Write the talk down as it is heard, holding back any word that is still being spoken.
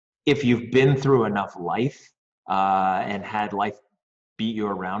if you've been through enough life and had life beat you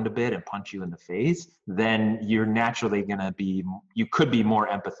around a bit and punch you in the face, then you're naturally going to be, you could be more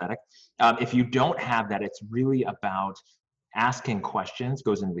empathetic. If you don't have that, it's really about asking questions,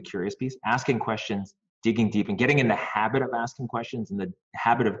 goes into the curious piece, asking questions, digging deep and getting in the habit of asking questions and the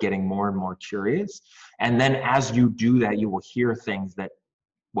habit of getting more and more curious. And then as you do that, you will hear things that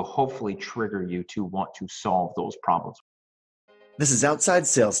will hopefully trigger you to want to solve those problems. This is Outside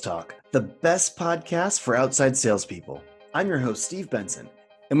Sales Talk, the best podcast for outside salespeople. I'm your host, Steve Benson,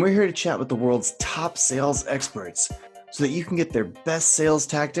 and we're here to chat with the world's top sales experts so that you can get their best sales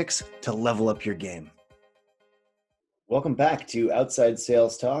tactics to level up your game. Welcome back to Outside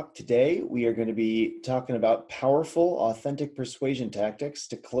Sales Talk. Today, we are going to be talking about powerful, authentic persuasion tactics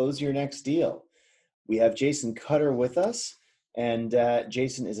to close your next deal. We have Jason Cutter with us, and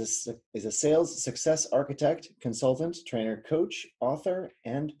Jason is a sales success architect, consultant, trainer, coach, author,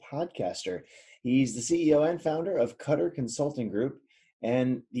 and podcaster. He's the CEO and founder of Cutter Consulting Group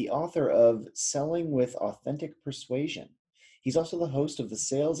and the author of Selling with Authentic Persuasion. He's also the host of the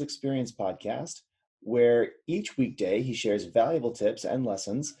Sales Experience podcast, where each weekday he shares valuable tips and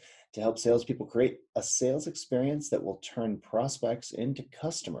lessons to help salespeople create a sales experience that will turn prospects into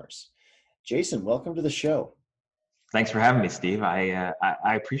customers. Jason, welcome to the show. Thanks for having me, Steve. I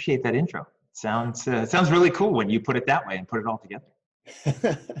appreciate that intro. Sounds really cool when you put it that way and put it all together.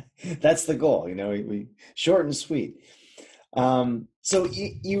 That's the goal, we short and sweet. So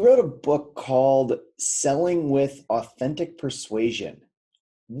you wrote a book called Selling with Authentic Persuasion.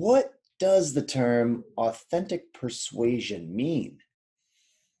 What does the term authentic persuasion mean?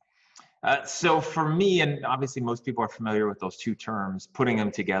 So for me, and obviously most people are familiar with those two terms, putting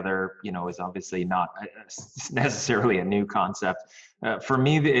them together, is obviously not necessarily a new concept. For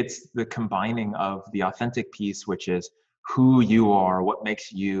me, it's the combining of the authentic piece, which is who you are, what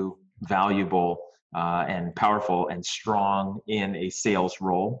makes you valuable and powerful and strong in a sales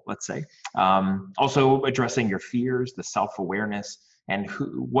role, let's say. Also addressing your fears, the self-awareness, and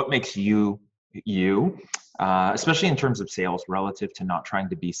what makes you, especially in terms of sales relative to not trying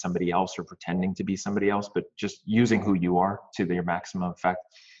to be somebody else or pretending to be somebody else, but just using who you are to their maximum effect.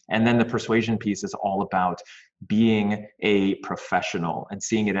 And then the persuasion piece is all about being a professional and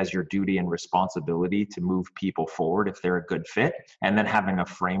seeing it as your duty and responsibility to move people forward if they're a good fit, and then having a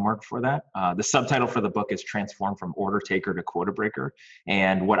framework for that. The subtitle for the book is Transform from Order Taker to Quota Breaker.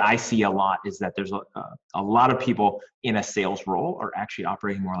 And what I see a lot is that there's a lot of people in a sales role are actually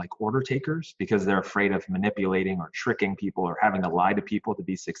operating more like order takers because they're afraid of manipulating or tricking people or having to lie to people to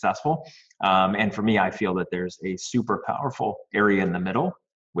be successful. And for me, I feel that there's a super powerful area in the middle,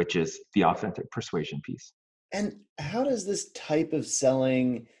 which is the authentic persuasion piece. And how does this type of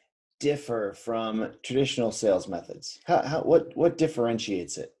selling differ from traditional sales methods? What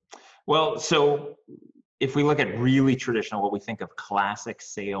differentiates it? Well, so if we look at really traditional, what we think of classic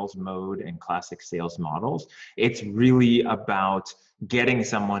sales mode and classic sales models, it's really about getting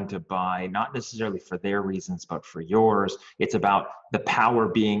someone to buy, not necessarily for their reasons, but for yours. It's about the power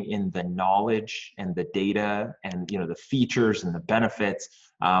being in the knowledge and the data and, the features and the benefits.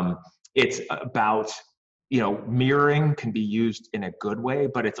 It's about, mirroring can be used in a good way,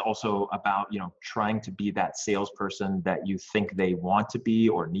 but it's also about, trying to be that salesperson that you think they want to be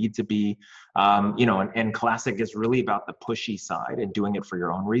or need to be. And classic is really about the pushy side and doing it for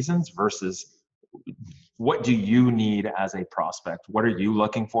your own reasons versus what do you need as a prospect? What are you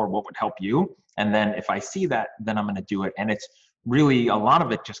looking for? What would help you? And then if I see that, then I'm going to do it. And it's really, a lot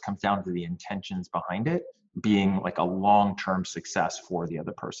of it just comes down to the intentions behind it being like a long-term success for the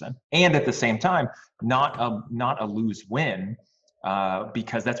other person. And at the same time, not a lose-win,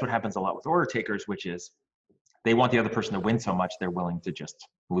 because that's what happens a lot with order takers, which is they want the other person to win so much, they're willing to just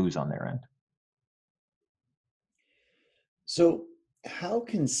lose on their end. So how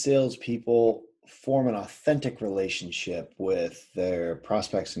can salespeople form an authentic relationship with their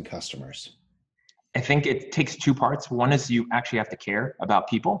prospects and customers? I think it takes two parts. One is you actually have to care about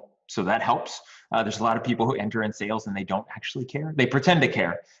people. So that helps. There's a lot of people who enter in sales and they don't actually care. They pretend to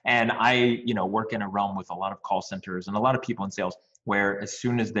care. And I, work in a realm with a lot of call centers and a lot of people in sales where as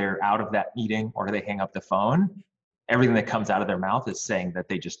soon as they're out of that meeting or they hang up the phone, everything that comes out of their mouth is saying that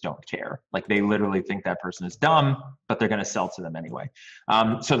they just don't care. Like they literally think that person is dumb, but they're going to sell to them anyway.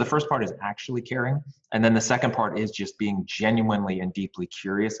 So the first part is actually caring. And then the second part is just being genuinely and deeply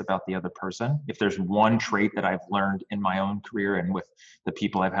curious about the other person. If there's one trait that I've learned in my own career and with the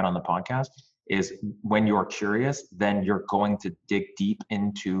people I've had on the podcast is when you're curious, then you're going to dig deep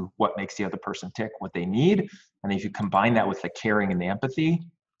into what makes the other person tick, what they need. And if you combine that with the caring and the empathy,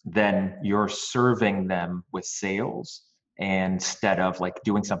 then you're serving them with sales instead of like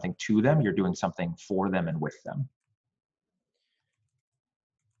doing something to them, you're doing something for them and with them.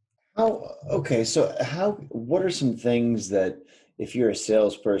 What are some things that if you're a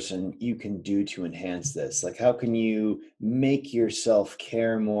salesperson, you can do to enhance this? Like, how can you make yourself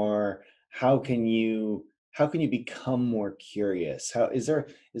care more? How can you become more curious? Is there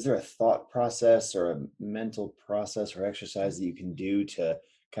a thought process or a mental process or exercise that you can do to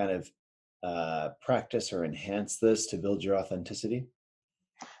kind of practice or enhance this to build your authenticity?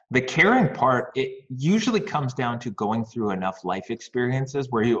 The caring part, it usually comes down to going through enough life experiences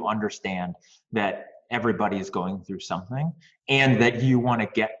where you understand that everybody is going through something and that you want to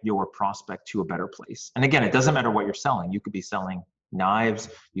get your prospect to a better place. And again, it doesn't matter what you're selling. You could be selling knives,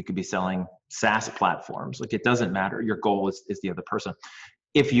 you could be selling SaaS platforms. Like, it doesn't matter. Your goal is the other person.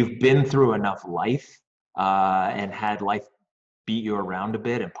 If you've been through enough life and had life beat you around a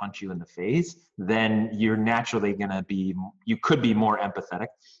bit and punch you in the face, then you're naturally going to be, you could be more empathetic.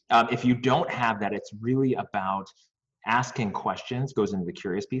 If you don't have that, it's really about asking questions, goes into the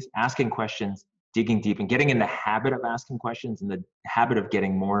curious piece, asking questions, digging deep and getting in the habit of asking questions and the habit of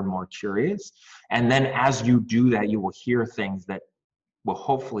getting more and more curious. And then as you do that, you will hear things that will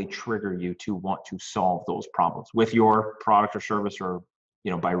hopefully trigger you to want to solve those problems with your product or service, or,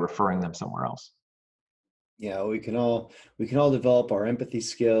 by referring them somewhere else. Yeah, we can all develop our empathy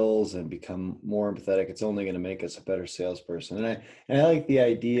skills and become more empathetic. It's only going to make us a better salesperson. And I like the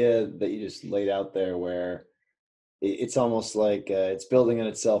idea that you just laid out there, where it's almost like it's building on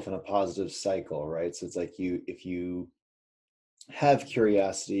itself in a positive cycle, right? So it's like if you have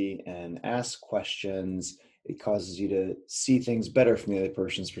curiosity and ask questions, it causes you to see things better from the other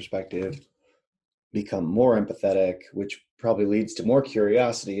person's perspective, become more empathetic, which probably leads to more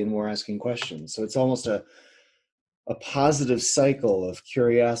curiosity and more asking questions. So it's almost a positive cycle of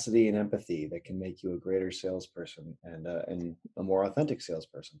curiosity and empathy that can make you a greater salesperson and a more authentic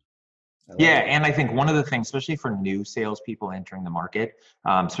salesperson. I love Yeah, it. and I think one of the things, especially for new salespeople entering the market,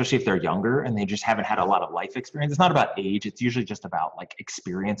 especially if they're younger and they just haven't had a lot of life experience, it's not about age. It's usually just about like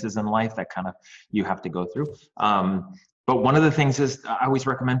experiences in life that kind of you have to go through. But one of the things is I always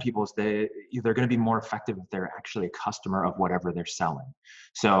recommend people is they're going to be more effective if they're actually a customer of whatever they're selling.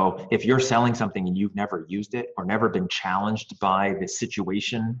 So if you're selling something and you've never used it or never been challenged by the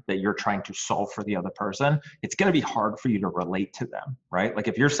situation that you're trying to solve for the other person, it's going to be hard for you to relate to them, right? Like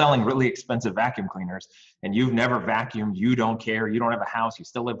if you're selling really expensive vacuum cleaners and you've never vacuumed, you don't care, you don't have a house, you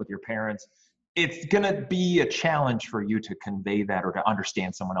still live with your parents, it's going to be a challenge for you to convey that or to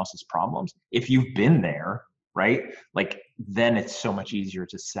understand someone else's problems. If you've been there, right? Like then it's so much easier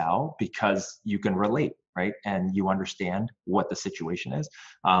to sell because you can relate, right? And you understand what the situation is.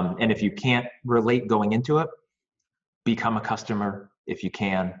 And if you can't relate going into it, become a customer if you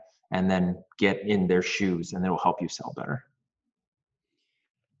can, and then get in their shoes and it'll help you sell better.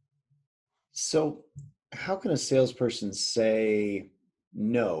 So how can a salesperson say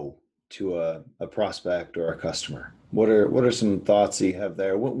no to a prospect or a customer? What are some thoughts that you have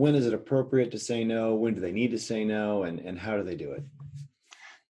there? When is it appropriate to say no? When do they need to say no? And how do they do it?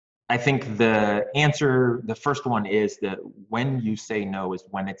 I think the answer, the first one is that when you say no is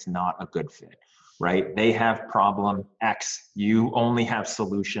when it's not a good fit, right? They have problem X, you only have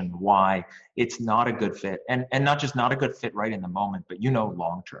solution Y. It's not a good fit. And not just not a good fit right in the moment, but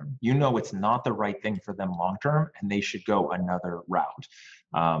long-term. It's not the right thing for them long-term and they should go another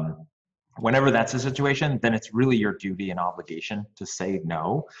route. Whenever that's the situation, then it's really your duty and obligation to say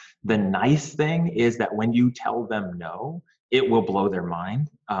no. The nice thing is that when you tell them no, it will blow their mind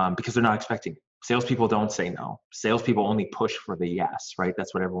because they're not expecting it. Salespeople don't say no. Salespeople only push for the yes, right?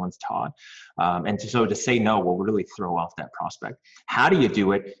 That's what everyone's taught. So to say no will really throw off that prospect. How do you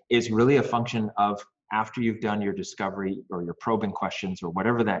do it is really a function of after you've done your discovery or your probing questions or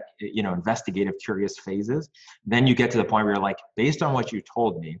whatever that, investigative, curious phase is, then you get to the point where you're like, based on what you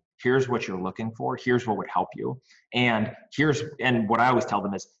told me, here's what you're looking for. Here's what would help you. And what I always tell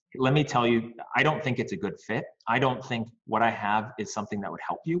them is, let me tell you, I don't think it's a good fit. I don't think what I have is something that would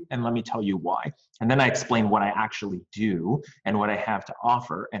help you. And let me tell you why. And then I explain what I actually do and what I have to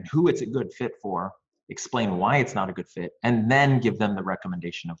offer and who it's a good fit for, explain why it's not a good fit, and then give them the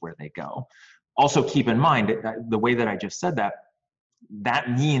recommendation of where they go. Also keep in mind that the way that I just said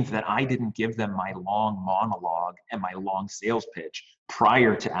that means that I didn't give them my long monologue and my long sales pitch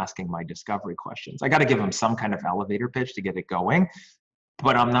prior to asking my discovery questions. I got to give them some kind of elevator pitch to get it going,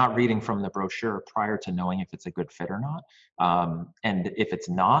 but I'm not reading from the brochure prior to knowing if it's a good fit or not. And if it's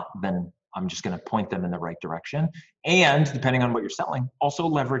not, then I'm just going to point them in the right direction. And depending on what you're selling, also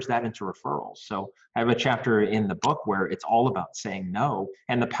leverage that into referrals. So I have a chapter in the book where it's all about saying no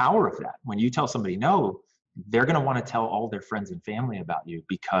and the power of that. When you tell somebody no, they're going to want to tell all their friends and family about you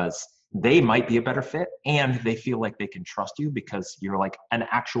because they might be a better fit and they feel like they can trust you because you're like an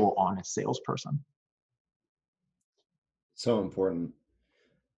actual honest salesperson. So important.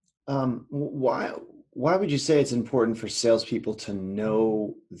 Why would you say it's important for salespeople to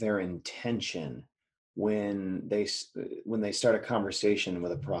know their intention when they start a conversation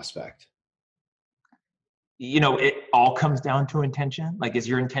with a prospect? It all comes down to intention. Like, is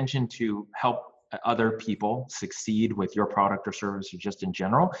your intention to help other people succeed with your product or service or just in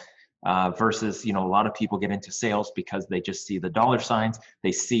general? Versus, a lot of people get into sales because they just see the dollar signs.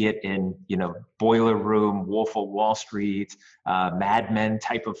 They see it in, Boiler Room, Wolf of Wall Street, Mad Men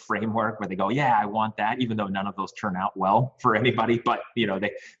type of framework where they go, yeah, I want that, even though none of those turn out well for anybody. But,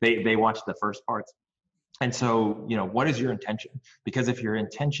 they watch the first parts. And so, what is your intention? Because if your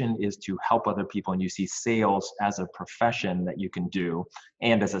intention is to help other people and you see sales as a profession that you can do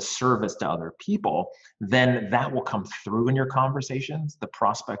and as a service to other people, then that will come through in your conversations. The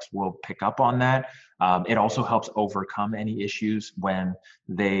prospects will pick up on that. It also helps overcome any issues when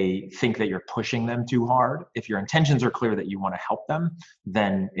they think that you're pushing them too hard. If your intentions are clear that you want to help them,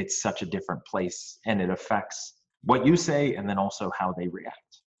 then it's such a different place and it affects what you say and then also how they react.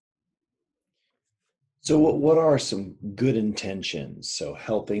 So what are some good intentions? So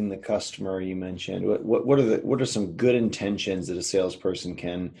helping the customer, you mentioned. What are some good intentions that a salesperson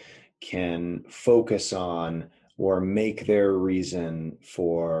can focus on or make their reason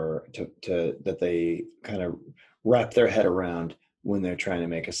to that they kind of wrap their head around when they're trying to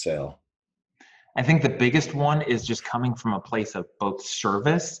make a sale? I think the biggest one is just coming from a place of both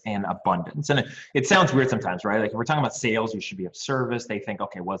service and abundance. And it sounds weird sometimes, right? Like if we're talking about sales, you should be of service. They think,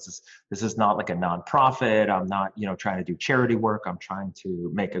 okay, well, this is not like a nonprofit. I'm not, trying to do charity work. I'm trying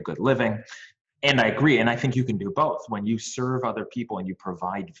to make a good living. And I agree. And I think you can do both. When you serve other people and you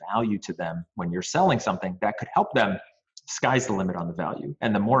provide value to them, when you're selling something that could help them, sky's the limit on the value.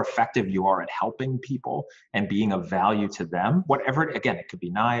 And the more effective you are at helping people and being of value to them, whatever, again, it could be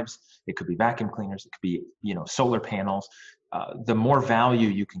knives, it could be vacuum cleaners, it could be, solar panels. The more value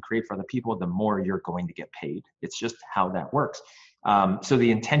you can create for other people, the more you're going to get paid. It's just how that works. So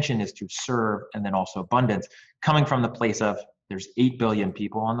the intention is to serve and then also abundance coming from the place of there's 8 billion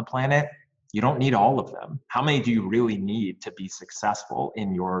people on the planet. You don't need all of them. How many do you really need to be successful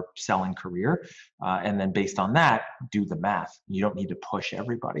in your selling career? And then based on that, do the math. You don't need to push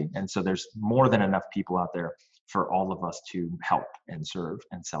everybody. And so there's more than enough people out there for all of us to help and serve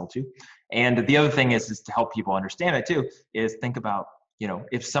and sell to. And the other thing is to help people understand it too, is think about,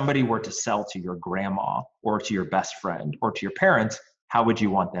 if somebody were to sell to your grandma or to your best friend or to your parents, how would you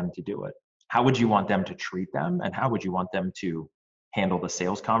want them to do it? How would you want them to treat them? And how would you want them to handle the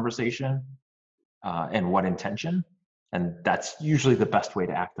sales conversation? And what intention? And that's usually the best way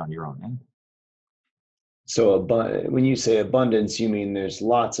to act on your own end. So when you say abundance, you mean there's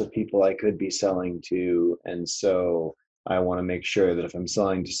lots of people I could be selling to, and so I want to make sure that if I'm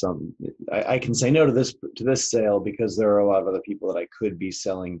selling to I can say no to this sale because there are a lot of other people that I could be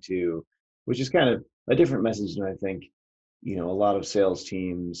selling to, which is kind of a different message than I think, a lot of sales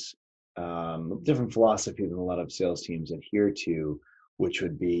teams, different philosophy than a lot of sales teams adhere to, which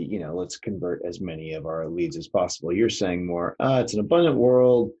would be, let's convert as many of our leads as possible. You're saying more, it's an abundant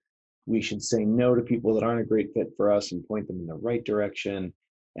world. We should say no to people that aren't a great fit for us and point them in the right direction.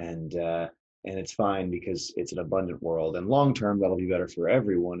 And it's fine because it's an abundant world. And long term, that'll be better for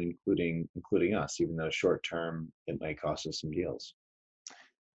everyone, including us, even though short term, it might cost us some deals.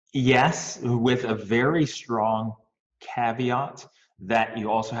 Yes, with a very strong caveat that you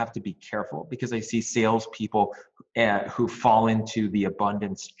also have to be careful, because I see salespeople who fall into the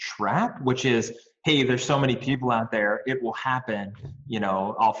abundance trap, which is, hey, there's so many people out there, it will happen,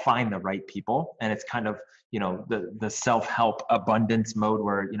 I'll find the right people. And it's kind of, the self-help abundance mode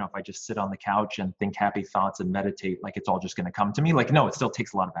where, if I just sit on the couch and think happy thoughts and meditate, like it's all just going to come to me. Like, no, it still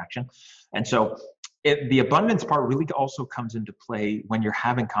takes a lot of action. And so the abundance part really also comes into play when you're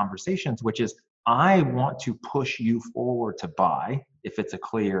having conversations, which is, I want to push you forward to buy if it's a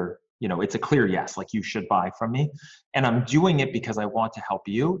clear, it's a clear yes, like you should buy from me. And I'm doing it because I want to help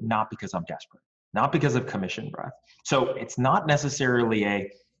you, not because I'm desperate, not because of commission breath. So it's not necessarily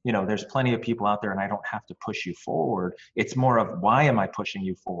there's plenty of people out there and I don't have to push you forward. It's more of, why am I pushing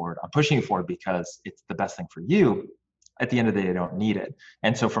you forward? I'm pushing you forward because it's the best thing for you. At the end of the day, I don't need it.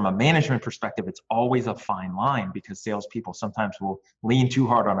 And so from a management perspective, it's always a fine line, because salespeople sometimes will lean too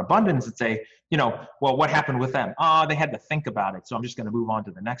hard on abundance and say, well, what happened with them? Oh, they had to think about it, so I'm just going to move on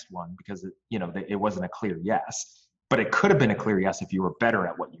to the next one because it wasn't a clear yes. But it could have been a clear yes if you were better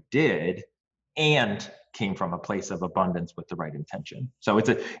at what you did. and came from a place of abundance with the right intention. So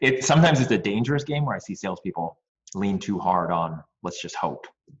sometimes it's a dangerous game where I see salespeople lean too hard on, let's just hope.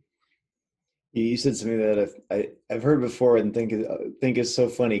 You said something that I've heard before and think is so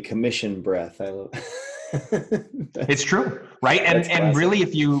funny. Commission breath. I love. It's true, right? And Classic. really,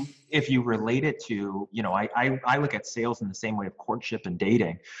 if you relate it to, I look at sales in the same way of courtship and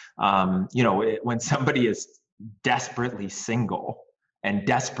dating. When somebody is desperately single and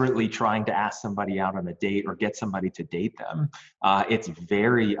desperately trying to ask somebody out on a date or get somebody to date them, it's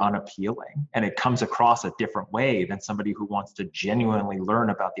very unappealing, and it comes across a different way than somebody who wants to genuinely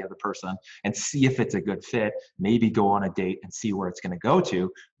learn about the other person and see if it's a good fit, maybe go on a date and see where it's going to go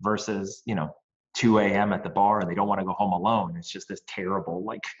to, versus 2 a.m. at the bar and they don't want to go home alone. It's just this terrible,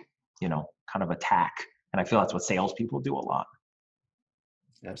 kind of attack. And I feel that's what salespeople do a lot.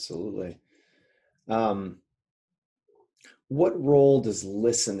 Absolutely. What role does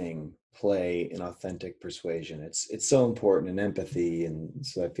listening play in authentic persuasion? It's so important in empathy, and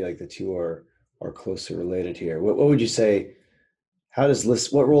so I feel like the two are closely related here. What would you say?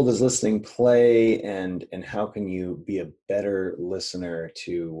 What role does listening play, and how can you be a better listener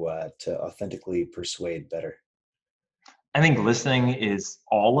to authentically persuade better? I think listening is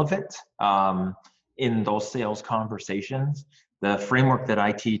all of it in those sales conversations. The framework that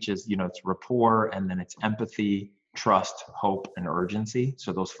I teach is, it's rapport, and then it's empathy, trust, hope, and urgency.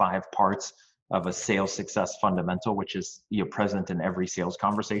 So those 5 parts of a sales success fundamental, which is present in every sales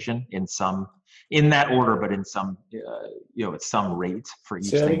conversation in that order, but in some at some rate for each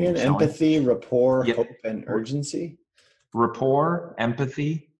Say that thing again: empathy, rapport, hope, and urgency. Rapport,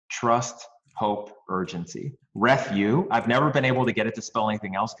 empathy, trust, hope, urgency. REFU. I've never been able to get it to spell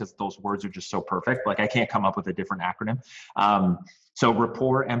anything else because those words are just so perfect. Like I can't come up with a different acronym. So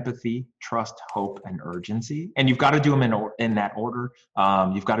rapport, empathy, trust, hope, and urgency. And you've got to do them in that order.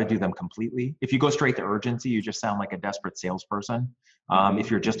 You've got to do them completely. If you go straight to urgency, you just sound like a desperate salesperson. If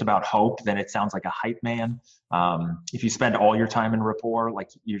you're just about hope, then it sounds like a hype man. If you spend all your time in rapport, like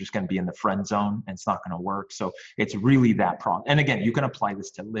you're just going to be in the friend zone and it's not going to work. So it's really that problem. And again, you can apply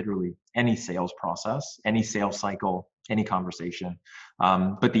this to literally any sales process, any sales cycle, any conversation.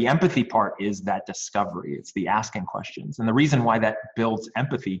 But the empathy part is that discovery. It's the asking questions. And the reason why that builds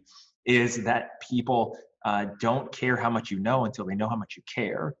empathy is that people don't care how much you know until they know how much you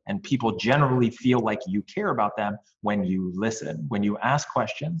care. And people generally feel like you care about them when you listen, when you ask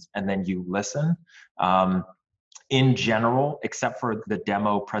questions and then you listen. In general, except for the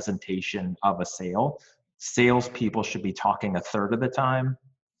demo presentation of a sale, salespeople should be talking 1/3 of the time.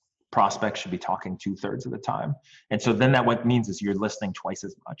 Prospects should be talking 2/3 of the time. And so then that what means is you're listening twice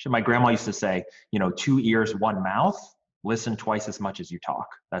as much. And my grandma used to say, 2 ears, 1 mouth. Listen twice as much as you talk.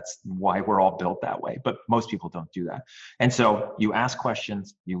 That's why we're all built that way. But most people don't do that. And so you ask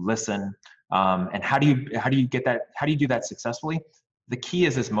questions, you listen. And how do you get that? How do you do that successfully? The key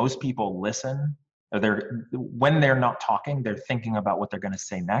is most people listen. When they're not talking, they're thinking about what they're going to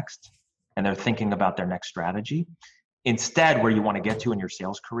say next, and they're thinking about their next strategy. Instead, where you want to get to in your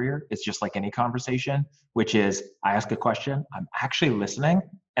sales career is just like any conversation, which is I ask a question, I'm actually listening,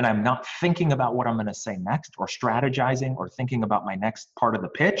 and I'm not thinking about what I'm going to say next or strategizing or thinking about my next part of the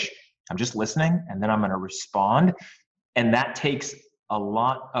pitch. I'm just listening, and then I'm going to respond. And that takes a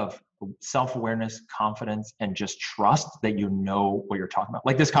lot of self-awareness, confidence, and just trust that you know what you're talking about.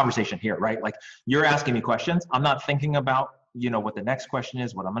 Like this conversation here, right? Like you're asking me questions. I'm not thinking about, what the next question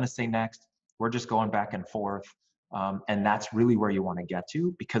is, what I'm going to say next. We're just going back and forth. And that's really where you want to get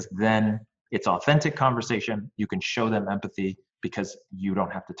to, because then it's authentic conversation. You can show them empathy because you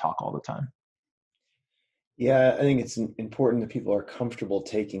don't have to talk all the time. Yeah, I think it's important that people are comfortable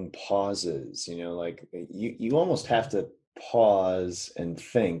taking pauses. Like you almost have to pause and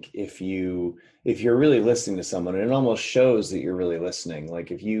think if you're really listening to someone, and it almost shows that you're really listening.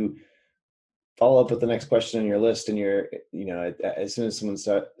 Like if you follow up with the next question on your list and you're, as soon as someone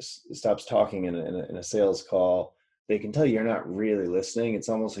stops talking in a sales call, they can tell you're not really listening. It's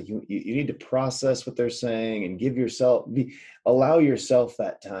almost like you need to process what they're saying and allow yourself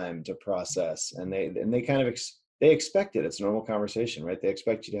that time to process. And they kind of they expect it. It's a normal conversation, right? They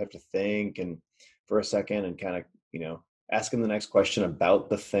expect you to have to think and for a second and kind of, ask them the next question about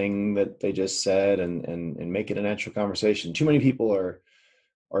the thing that they just said and make it a natural conversation. Too many people are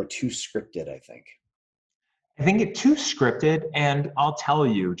too scripted, I think. I think it's too scripted. And I'll tell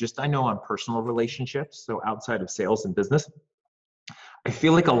you, I know on personal relationships, so outside of sales and business, I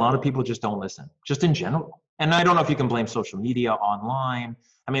feel like a lot of people just don't listen, just in general. And I don't know if you can blame social media, online.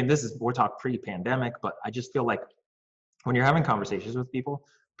 I mean, we're talking pre-pandemic, but I just feel like when you're having conversations with people,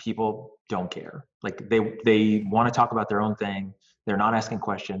 people don't care. Like they want to talk about their own thing. They're not asking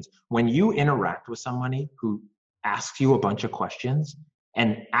questions. When you interact with somebody who asks you a bunch of questions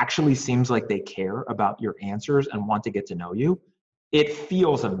and actually seems like they care about your answers and want to get to know you, it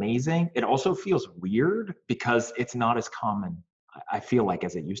feels amazing. It also feels weird because it's not as common, I feel like,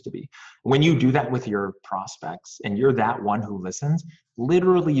 as it used to be. When you do that with your prospects and you're that one who listens,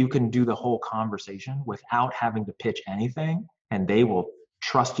 literally you can do the whole conversation without having to pitch anything, and they will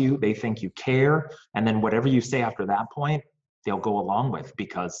trust you. They think you care. And then whatever you say after that point, they'll go along with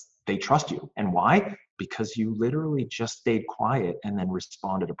because they trust you. And why? Because you literally just stayed quiet and then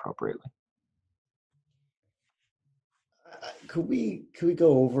responded appropriately. Could we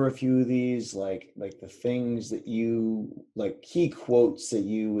go over a few of these, like the things that you like, key quotes that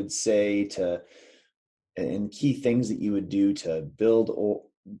you would say to, and key things that you would do to build, or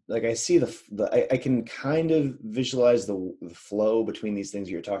like I see I can kind of visualize the flow between these things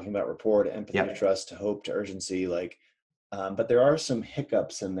you're talking about: rapport to empathy, to trust, to hope, to urgency. Like, but there are some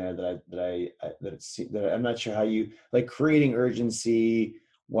hiccups in there that I'm not sure how you, like, creating urgency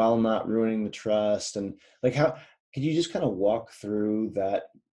while not ruining the trust, and like, how could you just kind of walk through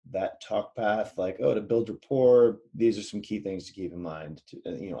that talk path? Like, oh, to build rapport, these are some key things to keep in mind.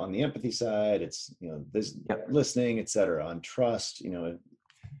 On the empathy side, it's, this listening, etc. On trust, could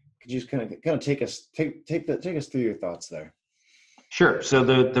you just kind of take us through your thoughts there? Sure. So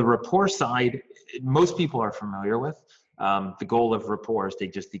the rapport side, most people are familiar with. The goal of rapport is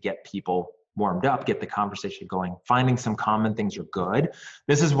to get people warmed up, get the conversation going. Finding some common things are good.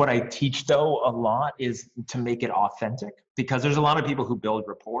 This is what I teach, though, a lot, is to make it authentic, because there's a lot of people who build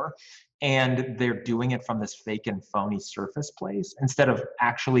rapport and they're doing it from this fake and phony surface place instead of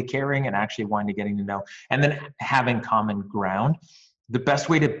actually caring and actually wanting to getting to know and then having common ground. The best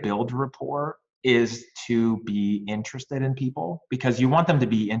way to build rapport is to be interested in people, because you want them to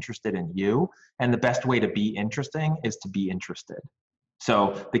be interested in you. And the best way to be interesting is to be interested.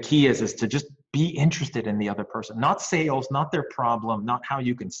 So the key is to just be interested in the other person, not sales, not their problem, not how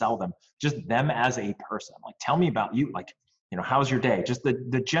you can sell them, just them as a person. Like, tell me about you. Like, how's your day? Just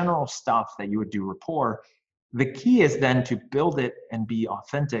the general stuff that you would do rapport. The key is then to build it and be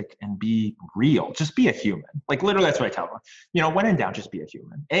authentic and be real. Just be a human. Like, literally, that's what I tell them. When in doubt, just be a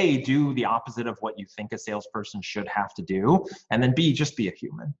human. A, do the opposite of what you think a salesperson should have to do. And then B, just be a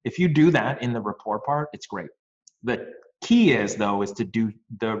human. If you do that in the rapport part, it's great. The key is, though, is to do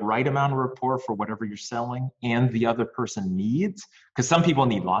the right amount of rapport for whatever you're selling and the other person needs. Because some people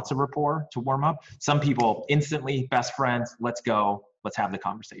need lots of rapport to warm up. Some people instantly, best friends, let's go, let's have the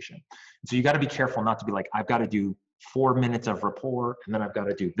conversation. So you got to be careful not to be like, I've got to do 4 minutes of rapport and then I've got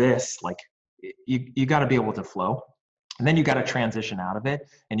to do this. Like, you got to be able to flow. And then you got to transition out of it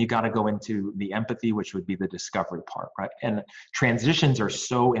and you got to go into the empathy, which would be the discovery part, right? And transitions are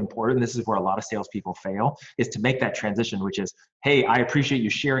so important. This is where a lot of salespeople fail, is to make that transition, which is, hey, I appreciate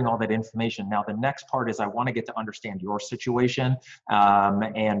you sharing all that information. Now, the next part is I want to get to understand your situation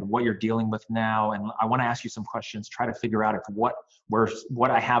and what you're dealing with now. And I want to ask you some questions, try to figure out if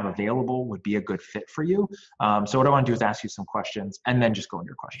what I have available would be a good fit for you. So what I want to do is ask you some questions and then just go into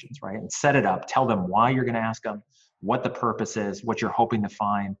your questions, right? And set it up, tell them why you're going to ask them, what the purpose is, what you're hoping to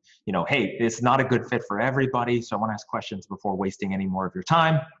find. Hey, it's not a good fit for everybody, so I want to ask questions before wasting any more of your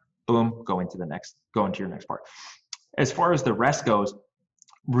time. Boom, go into your next part. As far as the rest goes,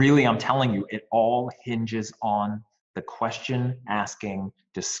 really, I'm telling you, it all hinges on the question asking,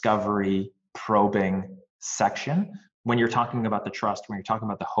 discovery, probing section. When you're talking about the trust, when you're talking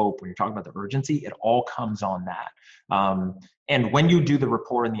about the hope, when you're talking about the urgency, it all comes on that. And when you do the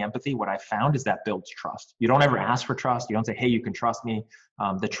rapport and the empathy, what I found is that builds trust. You don't ever ask for trust. You don't say, hey, you can trust me.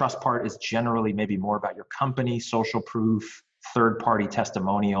 The trust part is generally maybe more about your company, social proof, third-party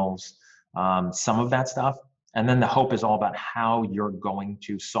testimonials, some of that stuff. And then the hope is all about how you're going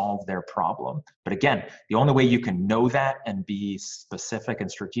to solve their problem. But again, the only way you can know that and be specific and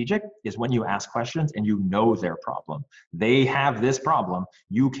strategic is when you ask questions and you know their problem. They have this problem.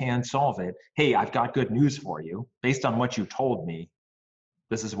 You can solve it. Hey, I've got good news for you. Based on what you told me,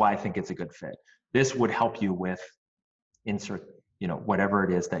 this is why I think it's a good fit. This would help you with whatever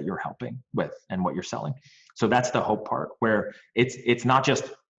it is that you're helping with and what you're selling. So that's the hope part, where it's not just,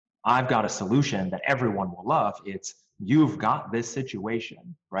 I've got a solution that everyone will love. It's, you've got this situation,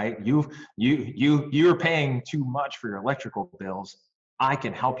 right? You're paying too much for your electrical bills. I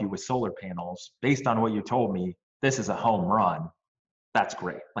can help you with solar panels. Based on what you told me, this is a home run. That's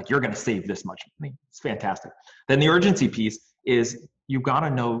great. Like, you're going to save this much money. It's fantastic. Then the urgency piece is, you've got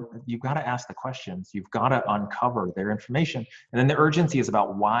to ask the questions. You've got to uncover their information. And then the urgency is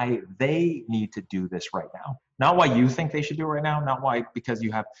about why they need to do this right now. Not why you think they should do it right now, not why because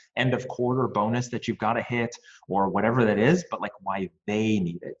you have end of quarter bonus that you've got to hit or whatever that is, but like why they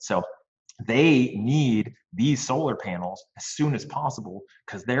need it. So they need these solar panels as soon as possible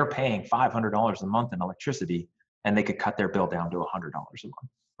because they're paying $500 a month in electricity and they could cut their bill down to $100 a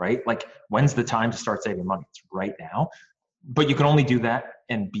month, right? Like when's the time to start saving money? It's right now. But you can only do that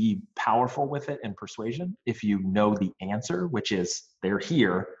and be powerful with it in persuasion if you know the answer, which is they're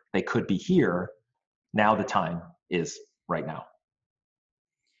here, they could be here. Now the time is right now.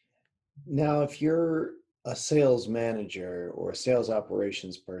 Now, if you're a sales manager or a sales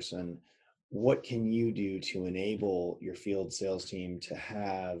operations person, what can you do to enable your field sales team to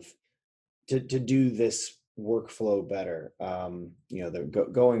have to do this workflow better? They're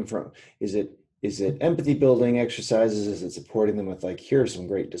going from, is it empathy building exercises? Is it supporting them with like, here are some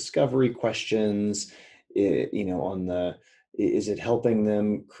great discovery questions? Is it helping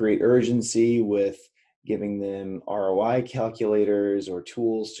them create urgency with giving them ROI calculators or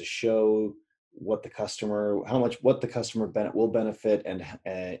tools to show what the customer will benefit and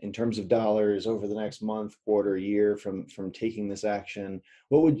in terms of dollars over the next month, quarter, year from taking this action?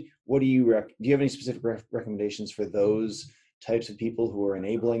 Do you have any specific recommendations for those types of people who are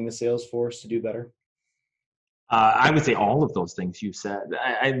enabling the sales force to do better? I would say all of those things you said.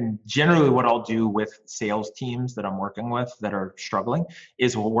 I generally what I'll do with sales teams that I'm working with that are struggling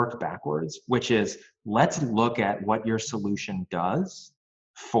is we'll work backwards, which is let's look at what your solution does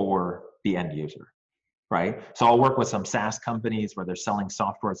for the end user, right? So I'll work with some SaaS companies where they're selling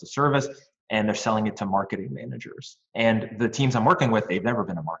software as a service and they're selling it to marketing managers. And the teams I'm working with, they've never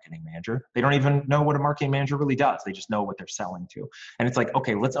been a marketing manager. They don't even know what a marketing manager really does. They just know what they're selling to. And it's like,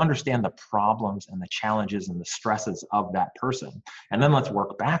 okay, let's understand the problems and the challenges and the stresses of that person. And then let's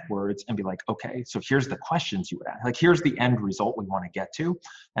work backwards and be like, okay, so here's the questions you would ask. Like, here's the end result we want to get to,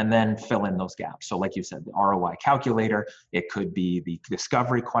 and then fill in those gaps. So like you said, the ROI calculator, it could be the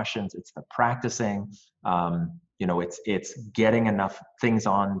discovery questions, it's the practicing, it's getting enough things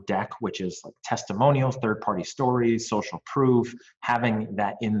on deck, which is like testimonials, third-party stories, social proof, having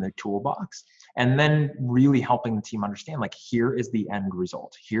that in the toolbox, and then really helping the team understand, like, here is the end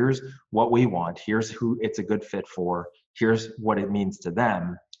result. Here's what we want. Here's who it's a good fit for. Here's what it means to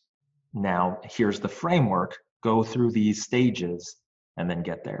them. Now, here's the framework. Go through these stages and then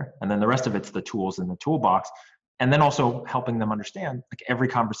get there. And then the rest of it's the tools in the toolbox. And then also helping them understand, like, every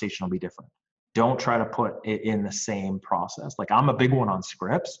conversation will be different. Don't try to put it in the same process. Like, I'm a big one on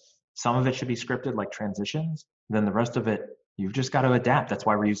scripts. Some of it should be scripted, like transitions. Then the rest of it, you've just got to adapt. That's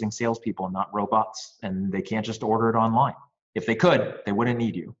why we're using salespeople and not robots. And they can't just order it online. If they could, they wouldn't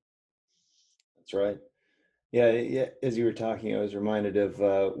need you. That's right. Yeah. As you were talking, I was reminded of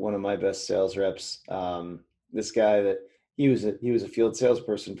one of my best sales reps. This guy that he was a field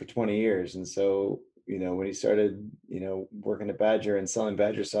salesperson for 20 years, and so when he started working at Badger and selling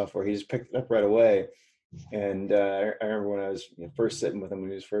Badger software, he just picked it up right away. And I remember when I was first sitting with him when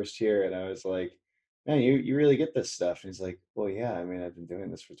he was first here, and I was like, "Man, you really get this stuff." And he's like, "Well, yeah. I mean, I've been doing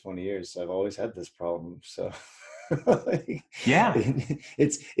this for 20 years, so I've always had this problem." So. Yeah.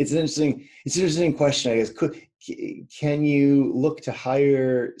 It's an interesting question, I guess. Can you look to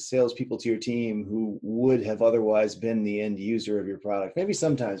hire salespeople to your team who would have otherwise been the end user of your product? Maybe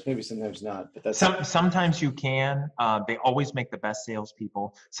sometimes not. But that's sometimes you can. They always make the best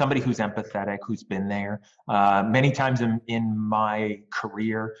salespeople. Somebody who's empathetic, who's been there. Many times in my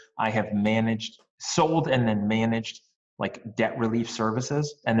career, I have sold and then managed like debt relief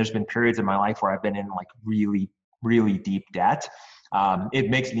services. And there's been periods in my life where I've been in like really, really deep debt. It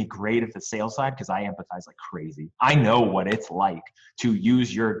makes me great at the sales side because I empathize like crazy. I know what it's like to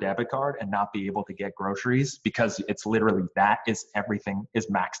use your debit card and not be able to get groceries because it's literally everything is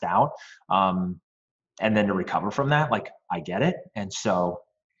maxed out. And then to recover from that, like, I get it. And so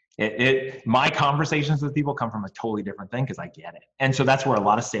my conversations with people come from a totally different thing because I get it. And so that's where a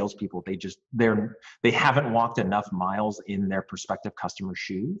lot of salespeople, they haven't walked enough miles in their prospective customer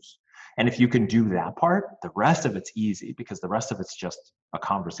shoes. And if you can do that part, the rest of it's easy because the rest of it's just a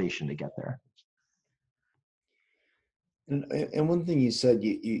conversation to get there. And one thing you said,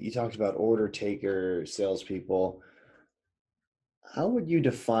 you talked about order taker salespeople. How would you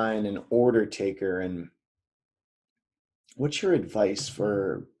define an order taker, and what's your advice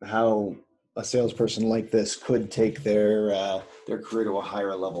for how a salesperson like this could take their career to a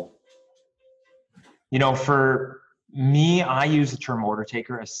higher level? For me, I use the term order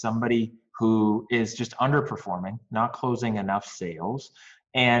taker as somebody who is just underperforming, not closing enough sales,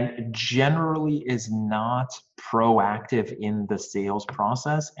 and generally is not proactive in the sales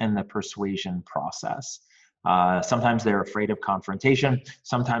process and the persuasion process. Sometimes they're afraid of confrontation.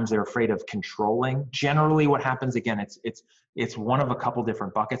 Sometimes they're afraid of controlling. Generally, what happens, again, it's one of a couple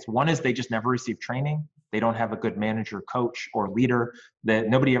different buckets. One is they just never receive training. They don't have a good manager, coach, or leader. That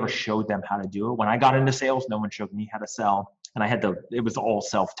nobody ever showed them how to do it. When I got into sales, no one showed me how to sell, and it was all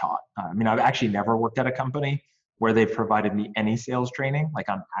self-taught. I mean, I've actually never worked at a company where they've provided me any sales training, like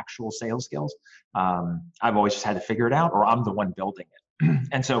on actual sales skills. I've always just had to figure it out, or I'm the one building it.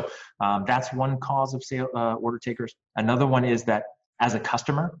 And so that's one cause of order takers. Another one is that as a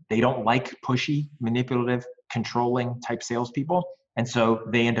customer, they don't like pushy, manipulative, controlling type salespeople. And so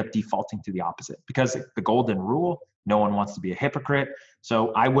they end up defaulting to the opposite, because the golden rule, no one wants to be a hypocrite.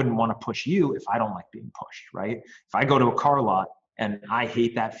 So I wouldn't want to push you if I don't like being pushed, right? If I go to a car lot and I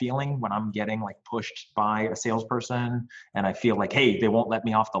hate that feeling when I'm getting like pushed by a salesperson, and I feel like, hey, they won't let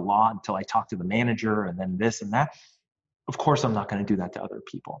me off the lot until I talk to the manager, and then this and that. Of course, I'm not going to do that to other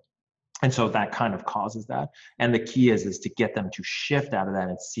people. And so that kind of causes that. And the key is to get them to shift out of that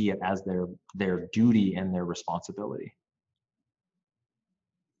and see it as their duty and their responsibility.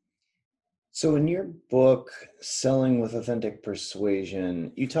 So in your book, Selling with Authentic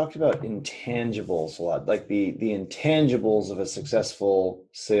Persuasion, you talked about intangibles a lot, like the intangibles of a successful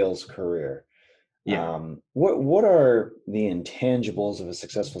sales career. Yeah. What are the intangibles of a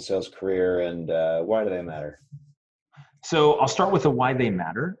successful sales career, and why do they matter? So I'll start with the why they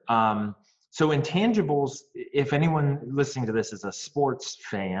matter. So intangibles, if anyone listening to this is a sports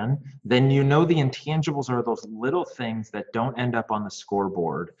fan, then you know the intangibles are those little things that don't end up on the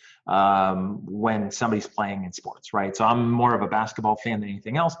scoreboard when somebody's playing in sports, right? So I'm more of a basketball fan than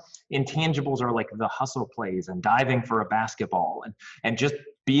anything else. Intangibles are like the hustle plays and diving for a basketball and just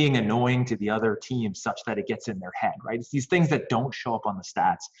being annoying to the other team such that it gets in their head, right? It's these things that don't show up on the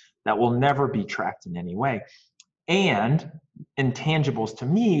stats that will never be tracked in any way. And intangibles to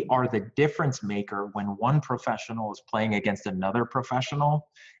me are the difference maker when one professional is playing against another professional,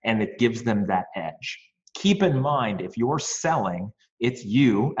 and it gives them that edge. Keep in mind, if you're selling, it's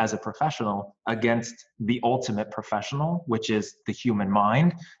you as a professional against the ultimate professional, which is the human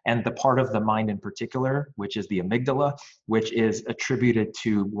mind, and the part of the mind in particular, which is the amygdala, which is attributed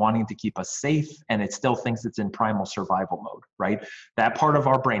to wanting to keep us safe, and it still thinks it's in primal survival mode, right? That part of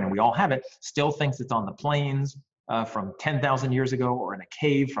our brain, and we all have it, still thinks it's on the plains from 10,000 years ago, or in a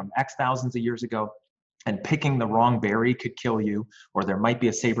cave from X thousands of years ago, and picking the wrong berry could kill you, or there might be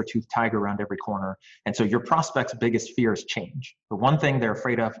a saber-toothed tiger around every corner. And so your prospect's biggest fear is change. The one thing they're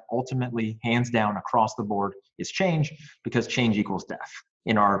afraid of, ultimately, hands down across the board, is change, because change equals death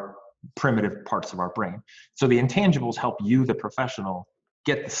in our primitive parts of our brain. So the intangibles help you, the professional,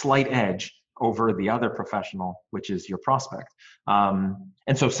 get the slight edge over the other professional, which is your prospect.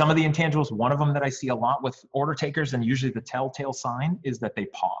 And so some of the intangibles, one of them that I see a lot with order takers, and usually the telltale sign, is that they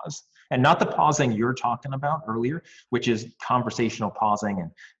pause. And not the pausing you're talking about earlier, which is conversational pausing.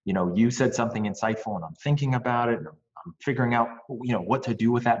 And, you said something insightful and I'm thinking about it, and I'm figuring out, what to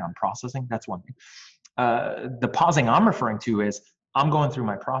do with that, and I'm processing. That's one thing. The pausing I'm referring to is I'm going through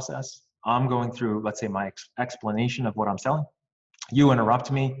my process. I'm going through, let's say, my explanation of what I'm selling. You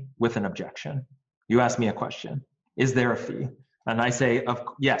interrupt me with an objection. You ask me a question. Is there a fee? And I say,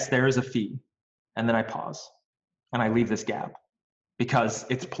 yes, there is a fee. And then I pause and I leave this gap because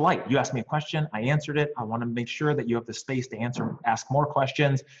it's polite. You asked me a question. I answered it. I want to make sure that you have the space to ask more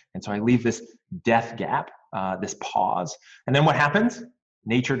questions. And so I leave this death gap, this pause. And then what happens?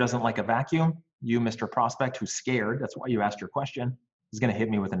 Nature doesn't like a vacuum. You, Mr. Prospect, who's scared, that's why you asked your question, is going to hit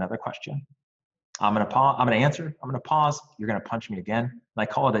me with another question. I'm going to pause. I'm going to answer. I'm going to pause. You're going to punch me again. And I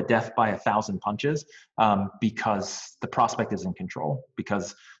call it a death by 1,000 punches because the prospect is in control,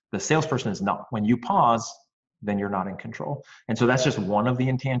 because the salesperson is not. When you pause, then you're not in control. And so that's just one of the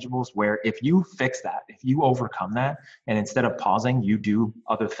intangibles where if you fix that, if you overcome that, and instead of pausing, you do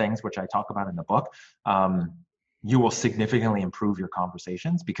other things, which I talk about in the book, you will significantly improve your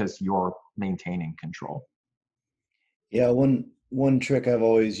conversations because you're maintaining control. Yeah, one trick I've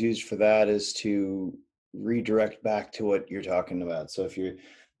always used for that is to redirect back to what you're talking about. So if you're,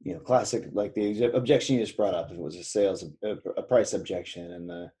 classic, like the objection you just brought up, if it was a price objection, and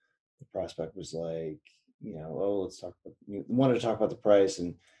the prospect was like, let's talk about, you wanted to talk about the price,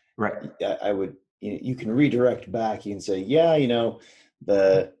 and right, I would, you can redirect back. You can say, yeah,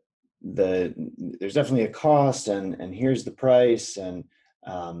 there's definitely a cost, and here's the price, and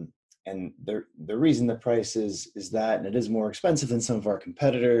the reason the price is that, and it is more expensive than some of our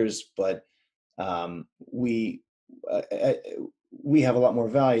competitors, but we have a lot more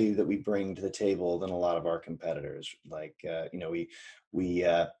value that we bring to the table than a lot of our competitors. Like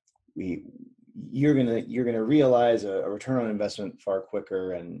you're gonna realize a return on investment far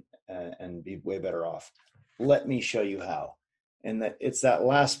quicker and be way better off. let me show you how. And that it's that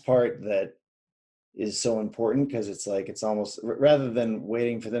last part that is so important, because it's like, it's almost, rather than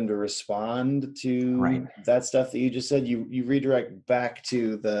waiting for them to respond Right. to that stuff that you just said, you redirect back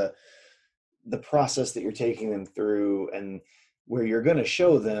to the process that you're taking them through, and where you're going to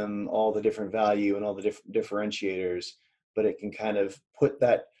show them all the different value and all the different differentiators. But it can kind of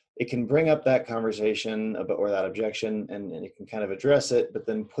it can bring up that conversation about, or that objection, and it can kind of address it, but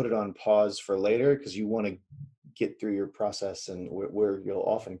then put it on pause for later, because you want to get through your process, and where you'll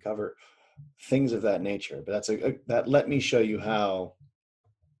often cover things of that nature. But that let me show you how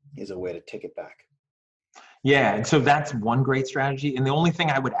is a way to take it back. Yeah, and so that's one great strategy. And the only thing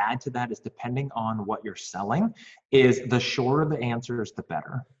I would add to that is, depending on what you're selling, is the shorter the answers, the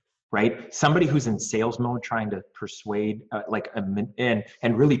better, right? Somebody who's in sales mode trying to persuade,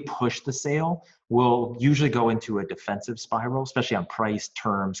 and really push the sale, will usually go into a defensive spiral, especially on price,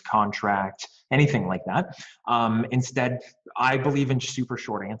 terms, contract, anything like that. Instead, I believe in super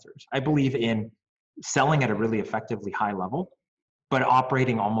short answers. I believe in selling at a really effectively high level, but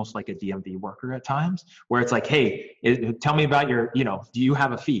operating almost like a DMV worker at times, where it's like, hey, tell me about your, do you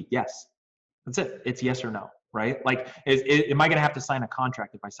have a fee? Yes. That's it. It's yes or no, right? Like, am I going to have to sign a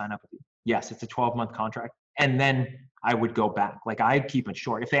contract if I sign up with you? Yes, it's a 12-month contract. And then I would go back. Like, I keep it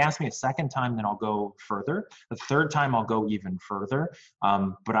short. If they ask me a second time, then I'll go further. The third time, I'll go even further.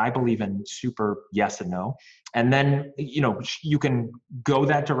 But I believe in super yes and no. And then, you can go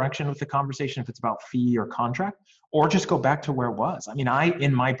that direction with the conversation if it's about fee or contract, or just go back to where it was. I mean,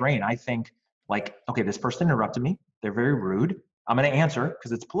 in my brain, I think like, okay, this person interrupted me. They're very rude. I'm going to answer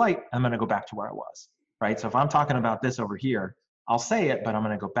because it's polite. I'm going to go back to where I was, right? So if I'm talking about this over here, I'll say it, but I'm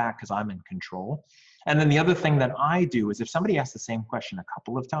going to go back because I'm in control. And then the other thing that I do is, if somebody asks the same question a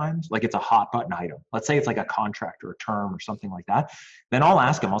couple of times, like it's a hot button item, let's say it's like a contract or a term or something like that, then I'll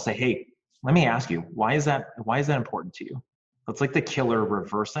ask them, I'll say, hey, let me ask you, why is that important to you? It's like the killer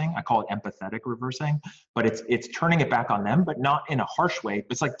reversing. I call it empathetic reversing, but it's turning it back on them, but not in a harsh way.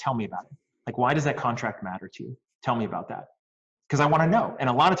 It's like, tell me about it. Like, why does that contract matter to you? Tell me about that. Because I want to know. And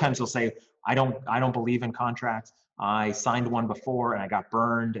a lot of times they'll say, I don't believe in contracts. I signed one before and I got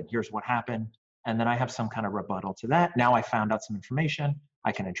burned, and here's what happened. And then I have some kind of rebuttal to that. Now I found out some information.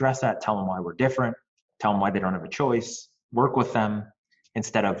 I can address that, tell them why we're different, tell them why they don't have a choice, work with them,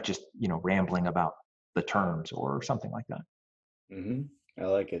 instead of just, rambling about the terms or something like that. Mm-hmm. I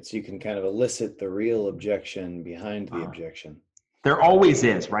like it. So you can kind of elicit the real objection behind the objection. There always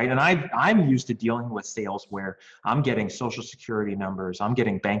is, right? And I'm used to dealing with sales where I'm getting social security numbers, I'm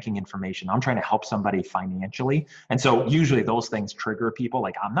getting banking information, I'm trying to help somebody financially. And so usually those things trigger people.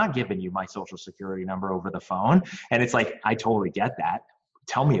 Like, I'm not giving you my social security number over the phone. And it's like, I totally get that.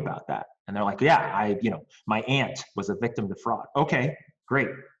 Tell me about that. And they're like, yeah, my aunt was a victim to fraud. Okay, great.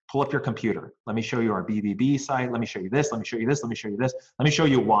 Pull up your computer. Let me show you our BBB site. Let me show you this. Let me show you this. Let me show you this. Let me show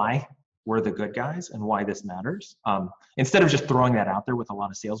you why we're the good guys and why this matters. Instead of just throwing that out there, with a lot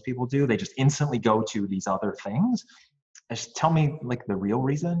of salespeople do, they just instantly go to these other things. Just tell me like the real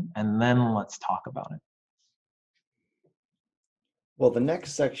reason, and then let's talk about it. Well, the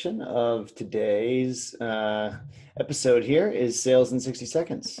next section of today's episode here is sales in 60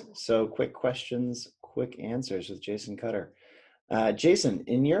 seconds. So quick questions, quick answers with Jason Cutter. Jason,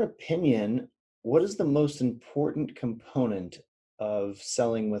 in your opinion, what is the most important component of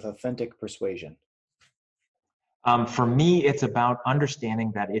selling with authentic persuasion? For me, it's about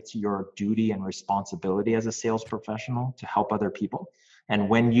understanding that it's your duty and responsibility as a sales professional to help other people. And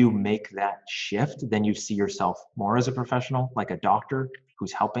when you make that shift, then you see yourself more as a professional, like a doctor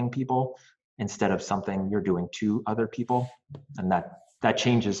who's helping people, instead of something you're doing to other people. And that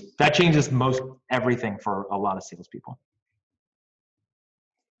changes most everything for a lot of salespeople.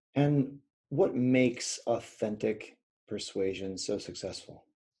 And what makes authentic persuasion so successful?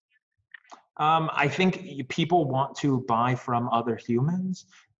 I think people want to buy from other humans,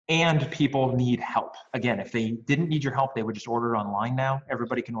 and people need help. Again, if they didn't need your help, they would just order online now.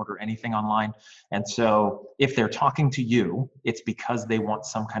 Everybody can order anything online. And so if they're talking to you, it's because they want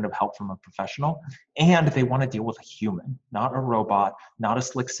some kind of help from a professional, and they want to deal with a human, not a robot, not a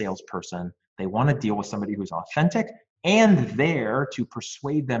slick salesperson. They want to deal with somebody who's authentic and there to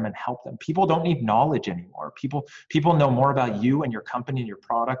persuade them and help them. People don't need knowledge anymore. People know more about you and your company and your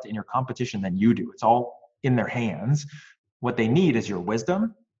product and your competition than you do. It's all in their hands. What they need is your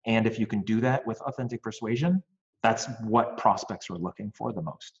wisdom. And if you can do that with authentic persuasion, that's what prospects are looking for the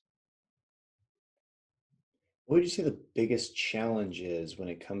most. What would you say the biggest challenge is when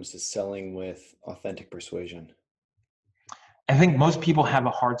it comes to selling with authentic persuasion? I think most people have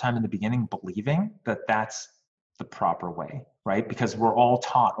a hard time in the beginning believing that that's the proper way, right? Because we're all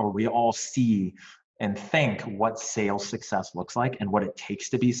taught, or we all see and think what sales success looks like and what it takes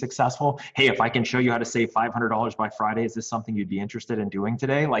to be successful. Hey, if I can show you how to save $500 by Friday, is this something you'd be interested in doing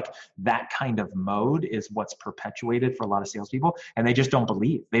today? Like that kind of mode is what's perpetuated for a lot of salespeople. And they just don't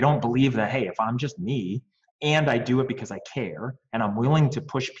believe. They don't believe that, hey, if I'm just me and I do it because I care and I'm willing to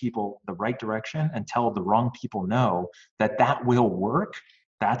push people the right direction and tell the wrong people no, that that will work.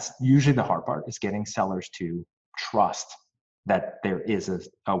 That's usually the hard part, is getting sellers to trust that there is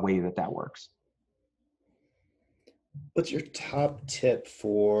a way that that works. What's your top tip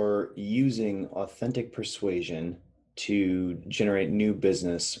for using authentic persuasion to generate new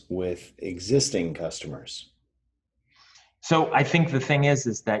business with existing customers? So I think the thing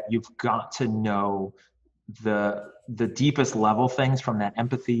is that you've got to know the deepest level things from that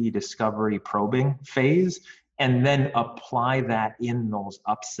empathy, discovery, probing phase, and then apply that in those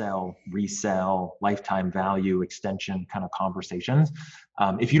upsell, resell, lifetime value, extension kind of conversations.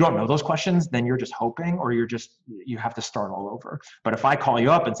 If you don't know those questions, then you're just hoping, or you have to start all over. But if I call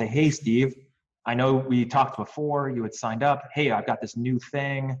you up and say, hey, Steve, I know we talked before, you had signed up. Hey, I've got this new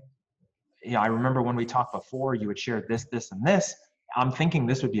thing. I remember when we talked before, you had shared this, this, and this. I'm thinking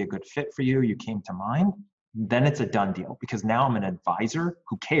this would be a good fit for you. You came to mind. Then it's a done deal, because now I'm an advisor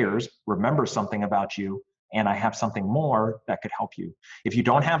who cares, remembers something about you, and I have something more that could help you. If you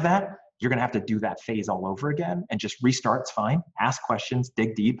don't have that, you're going to have to do that phase all over again and just restart. It's fine. Ask questions,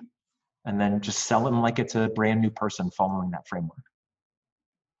 dig deep, and then just sell them like it's a brand new person following that framework.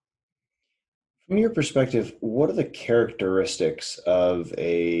 From your perspective, what are the characteristics of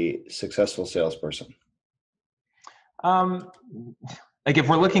a successful salesperson? Like if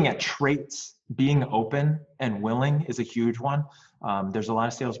we're looking at traits, being open and willing is a huge one. There's a lot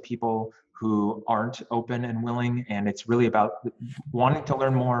of salespeople who aren't open and willing, and it's really about wanting to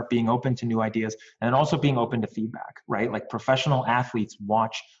learn more, being open to new ideas, and also being open to feedback, right? Like professional athletes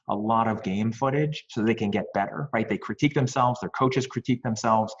watch a lot of game footage so they can get better, right? They critique themselves, their coaches critique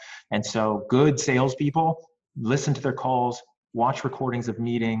themselves. And so good salespeople listen to their calls, watch recordings of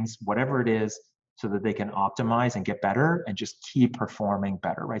meetings, whatever it is, so that they can optimize and get better and just keep performing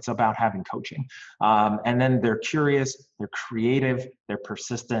better, right? It's about having coaching. And then they're curious, they're creative, they're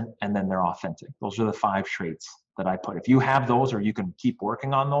persistent, and then they're authentic. Those are the 5 traits that I put. If you have those, or you can keep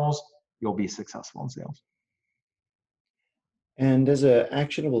working on those, you'll be successful in sales. And as an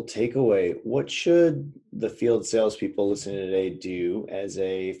actionable takeaway, what should the field salespeople listening today do as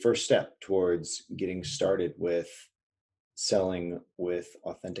a first step towards getting started with selling with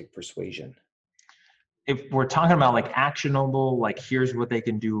authentic persuasion? If we're talking about like actionable, like here's what they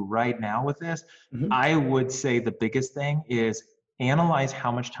can do right now with this, I would say the biggest thing is analyze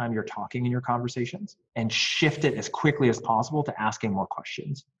how much time you're talking in your conversations and shift it as quickly as possible to asking more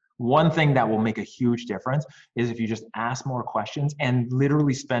questions. One thing that will make a huge difference is if you just ask more questions and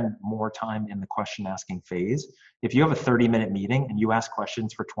literally spend more time in the question asking phase. If you have a 30-minute meeting and you ask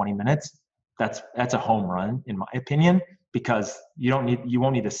questions for 20 minutes, that's a home run in my opinion, because you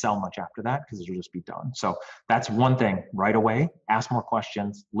won't need to sell much after that, because it'll just be done. So that's one thing right away. Ask more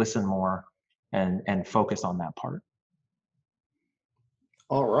questions, listen more, and focus on that part.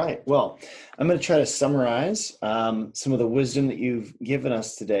 All right. Well, I'm going to try to summarize some of the wisdom that you've given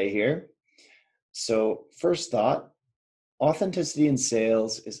us today here. So first thought, authenticity in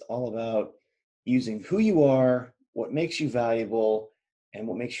sales is all about using who you are, what makes you valuable, and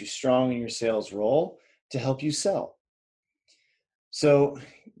what makes you strong in your sales role to help you sell. So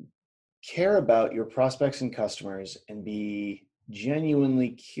care about your prospects and customers and be genuinely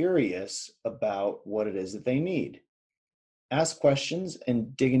curious about what it is that they need. Ask questions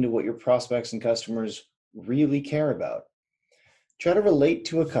and dig into what your prospects and customers really care about. Try to relate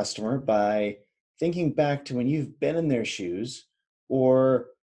to a customer by thinking back to when you've been in their shoes, or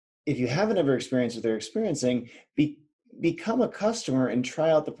if you haven't ever experienced what they're experiencing, become a customer and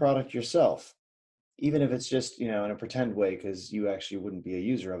try out the product yourself. Even if it's just, in a pretend way, because you actually wouldn't be a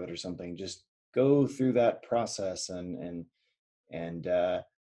user of it or something. Just go through that process and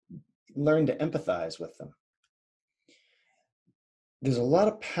learn to empathize with them. There's a lot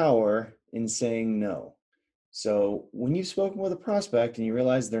of power in saying no. So when you've spoken with a prospect and you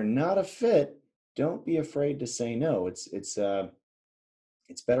realize they're not a fit, don't be afraid to say no. It's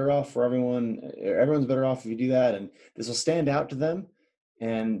better off for everyone. Everyone's better off if you do that, and this will stand out to them,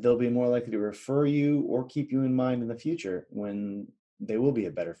 and they'll be more likely to refer you or keep you in mind in the future when they will be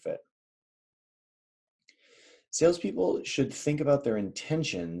a better fit. Salespeople should think about their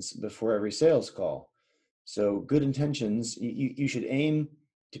intentions before every sales call. So good intentions, you should aim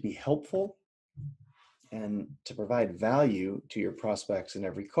to be helpful and to provide value to your prospects in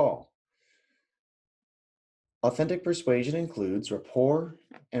every call. Authentic persuasion includes rapport,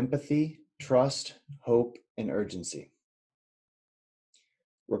 empathy, trust, hope, and urgency.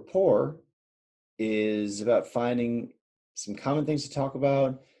 Rapport is about finding some common things to talk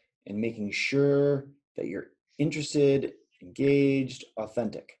about and making sure that you're interested, engaged,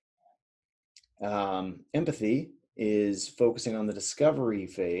 authentic. Empathy is focusing on the discovery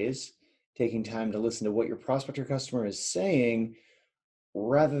phase, taking time to listen to what your prospect or customer is saying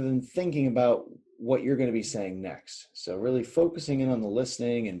rather than thinking about what you're going to be saying next. So really focusing in on the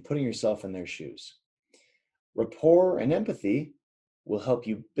listening and putting yourself in their shoes. Rapport and empathy will help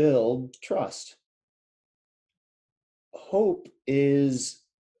you build trust. Hope is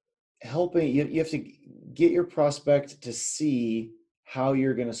helping you have to get your prospect to see how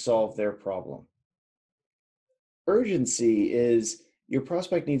you're going to solve their problem. Urgency is your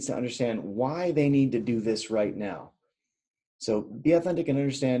prospect needs to understand why they need to do this right now. So be authentic and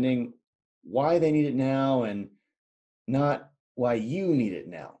understanding why they need it now and not why you need it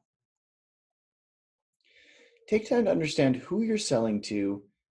now. Take time to understand who you're selling to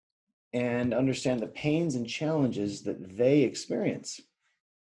and understand the pains and challenges that they experience.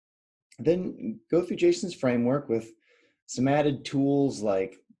 Then go through Jason's framework with some added tools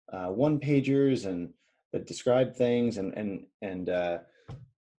like one-pagers and that describe things and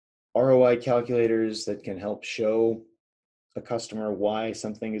ROI calculators that can help show a customer why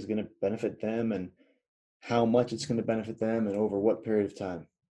something is going to benefit them and how much it's going to benefit them and over what period of time.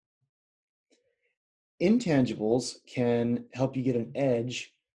 Intangibles can help you get an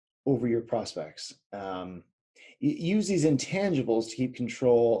edge over your prospects. Use these intangibles to keep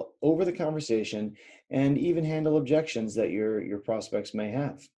control over the conversation and even handle objections that your prospects may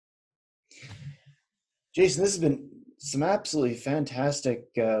have. Jason, this has been some absolutely fantastic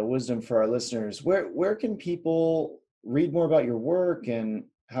wisdom for our listeners. Where can people read more about your work and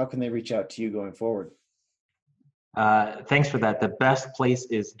how can they reach out to you going forward? Thanks for that. The best place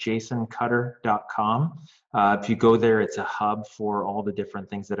is jasoncutter.com. If you go there, it's a hub for all the different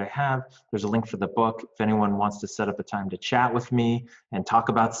things that I have. There's a link for the book. If anyone wants to set up a time to chat with me and talk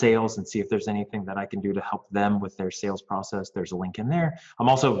about sales and see if there's anything that I can do to help them with their sales process, there's a link in there. I'm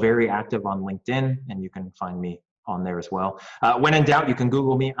also very active on LinkedIn, and you can find me on there as well. When in doubt, you can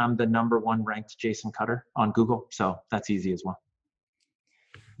Google me. I'm the #1 ranked Jason Cutter on Google, so that's easy as well.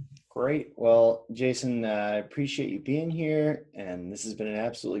 Great. Well, Jason, I appreciate you being here. And this has been an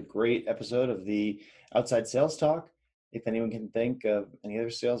absolutely great episode of the Outside Sales Talk. If anyone can think of any other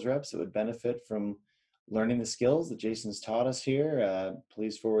sales reps that would benefit from learning the skills that Jason's taught us here,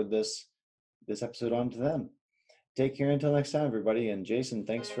 please forward this episode on to them. Take care until next time, everybody. And Jason,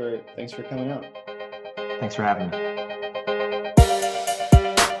 thanks for coming out. Thanks for having me.